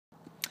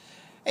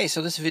Hey,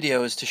 so this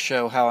video is to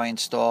show how I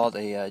installed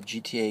a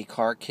GTA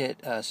car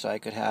kit so I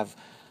could have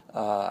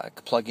I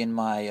could plug in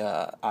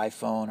my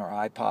iPhone or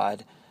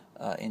iPod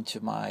into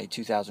my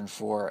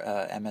 2004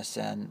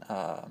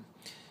 MSN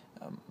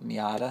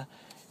Miata,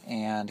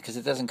 and because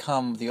it doesn't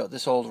come,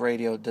 this old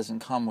radio doesn't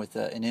come with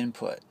an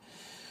input.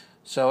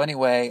 So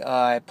anyway,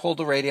 I pulled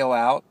the radio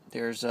out.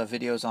 There's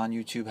videos on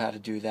YouTube how to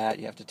do that.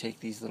 You have to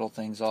take these little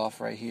things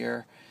off right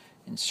here,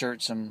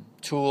 insert some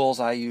tools.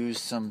 I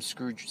used some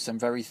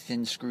very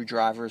thin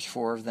screwdrivers,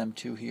 4 of them,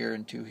 2 here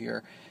and 2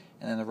 here,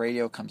 and then the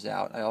radio comes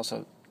out. I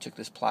also took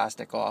this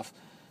plastic off,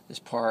 this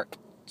part,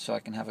 so I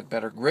can have a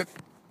better grip.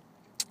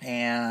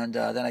 And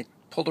then I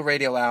pulled the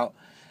radio out.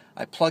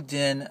 I plugged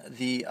in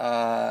the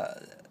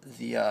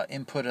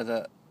input of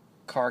the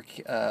car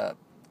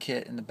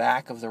kit in the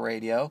back of the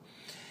radio.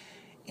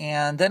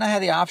 And then I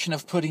had the option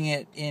of putting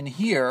it in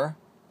here,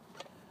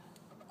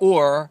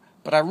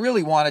 but I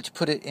really wanted to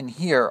put it in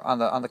here on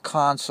the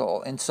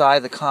console, inside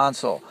the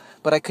console.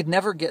 But I could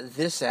never get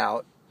this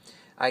out.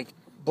 I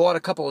bought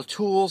a couple of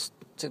tools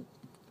to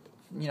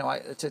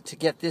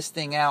get this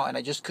thing out, and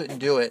I just couldn't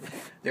do it.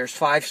 There's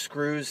 5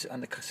 screws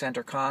on the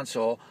center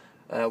console.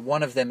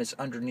 One of them is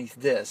underneath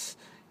this,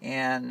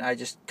 and I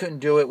just couldn't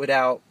do it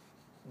without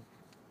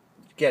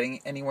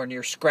getting anywhere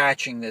near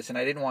scratching this, and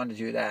I didn't want to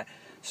do that.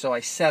 So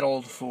I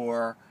settled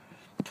for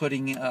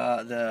putting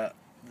the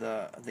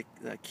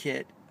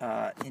kit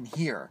in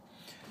here.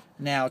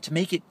 Now, to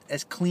make it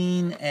as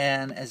clean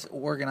and as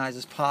organized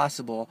as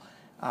possible,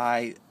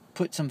 I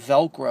put some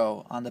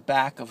Velcro on the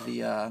back of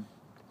the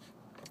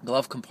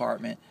glove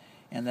compartment,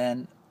 and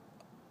then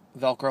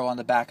Velcro on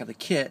the back of the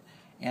kit,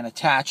 and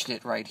attached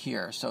it right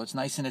here. So it's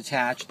nice and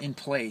attached in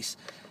place,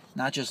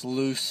 not just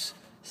loose,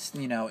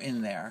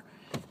 in there.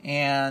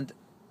 And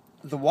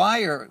the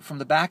wire from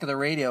the back of the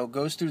radio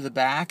goes through the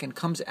back and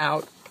comes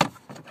out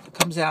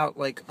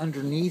like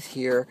underneath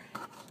here,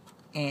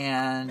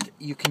 and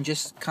you can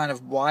just kind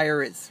of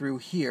wire it through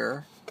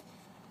here,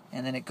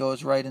 and then it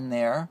goes right in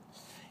there.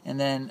 And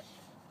then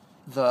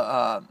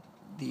the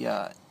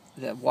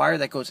wire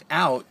that goes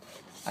out,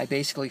 I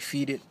basically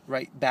feed it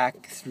right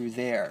back through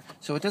there,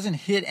 so it doesn't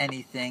hit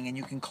anything, and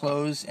you can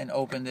close and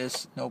open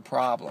this no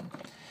problem.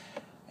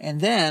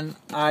 And then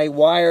I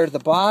wire the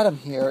bottom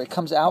here. It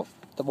comes out.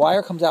 The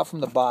wire comes out from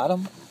the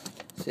bottom,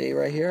 see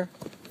right here,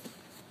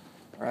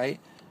 right?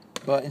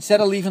 But instead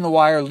of leaving the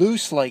wire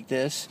loose like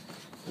this,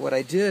 what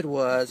I did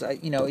was,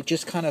 it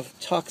just kind of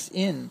tucks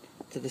in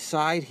to the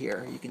side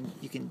here.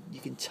 You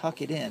can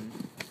tuck it in,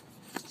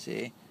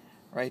 see,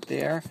 right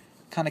there.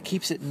 Kind of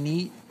keeps it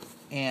neat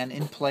and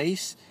in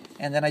place.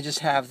 And then I just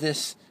have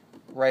this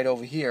right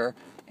over here,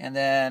 and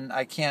then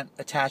I can't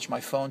attach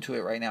my phone to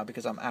it right now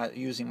because I'm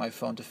using my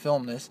phone to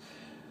film this.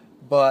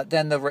 But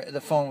then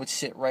the phone would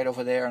sit right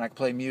over there, and I could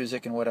play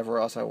music and whatever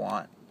else I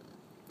want.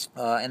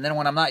 And then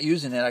when I'm not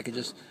using it, I could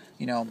just,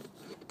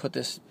 put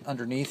this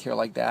underneath here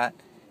like that,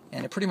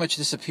 and it pretty much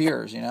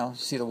disappears,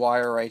 See the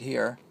wire right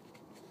here.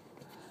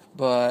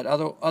 But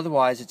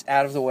otherwise, it's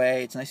out of the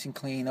way. It's nice and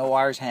clean, no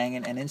wires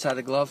hanging, and inside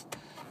the glove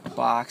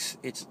box,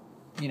 it's,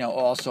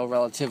 also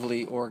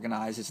relatively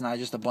organized. It's not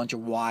just a bunch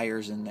of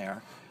wires in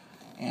there.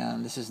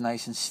 And this is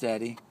nice and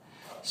steady.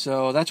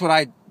 So that's what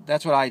I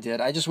did.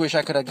 I just wish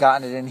I could have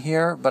gotten it in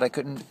here, but I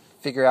couldn't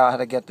figure out how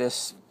to get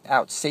this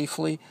out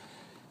safely.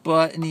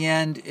 But in the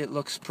end, it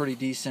looks pretty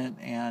decent,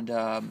 and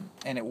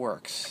it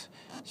works.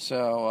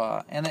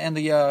 So and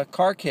the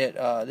car kit,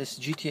 this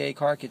GTA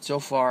car kit so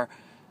far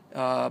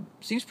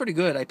seems pretty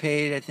good. I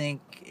paid, I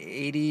think,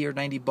 $80 or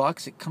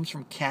 $90. It comes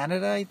from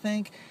Canada, I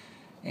think,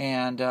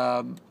 and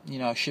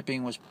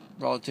shipping was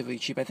relatively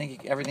cheap. I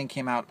think everything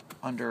came out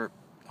under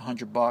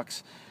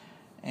 $100.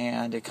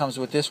 And it comes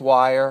with this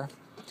wire,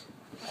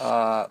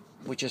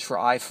 which is for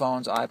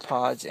iPhones,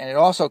 iPods, and it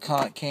also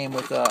came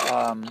with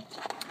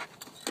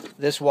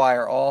this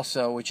wire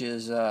also, which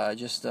is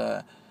just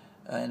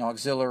an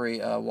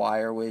auxiliary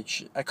wire,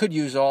 which I could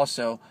use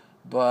also,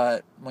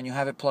 but when you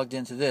have it plugged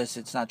into this,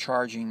 it's not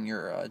charging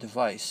your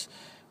device.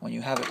 When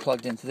you have it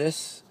plugged into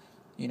this,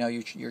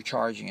 you're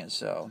charging it,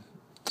 so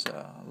it's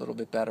a little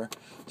bit better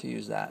to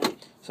use that.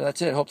 So that's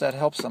it. Hope that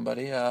helps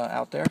somebody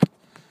out there.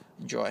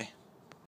 Enjoy.